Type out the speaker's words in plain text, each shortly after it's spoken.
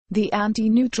The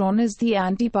antineutron is the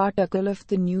antiparticle of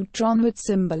the neutron with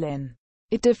symbol N.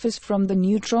 It differs from the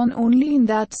neutron only in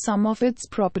that some of its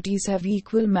properties have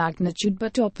equal magnitude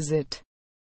but opposite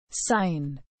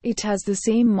sign. It has the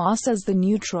same mass as the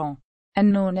neutron,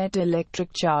 and no net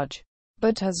electric charge,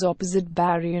 but has opposite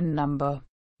baryon number.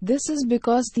 This is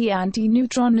because the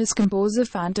antineutron is composed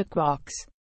of antiquarks,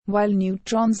 while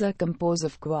neutrons are composed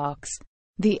of quarks.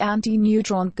 The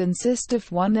antineutron consists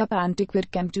of 1 up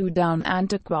antiquark and 2 down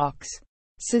antiquarks.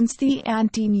 Since the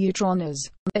antineutron is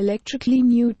electrically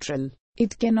neutral,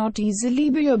 it cannot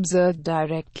easily be observed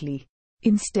directly.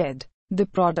 Instead, the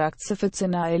products of its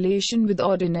annihilation with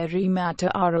ordinary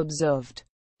matter are observed.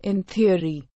 In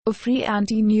theory, a free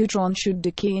antineutron should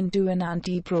decay into an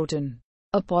antiproton,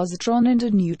 a positron and a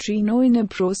neutrino in a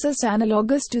process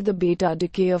analogous to the beta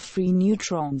decay of free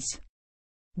neutrons.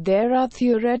 There are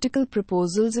theoretical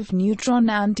proposals of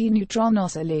neutron-antineutron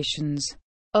oscillations,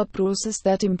 a process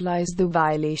that implies the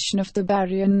violation of the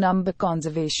baryon number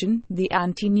conservation. The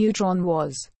antineutron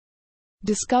was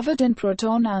discovered in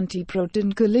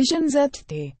proton-antiproton collisions at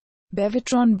the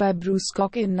Bevatron by Bruce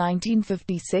Koch in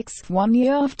 1956, 1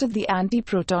 year after the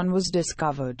antiproton was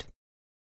discovered.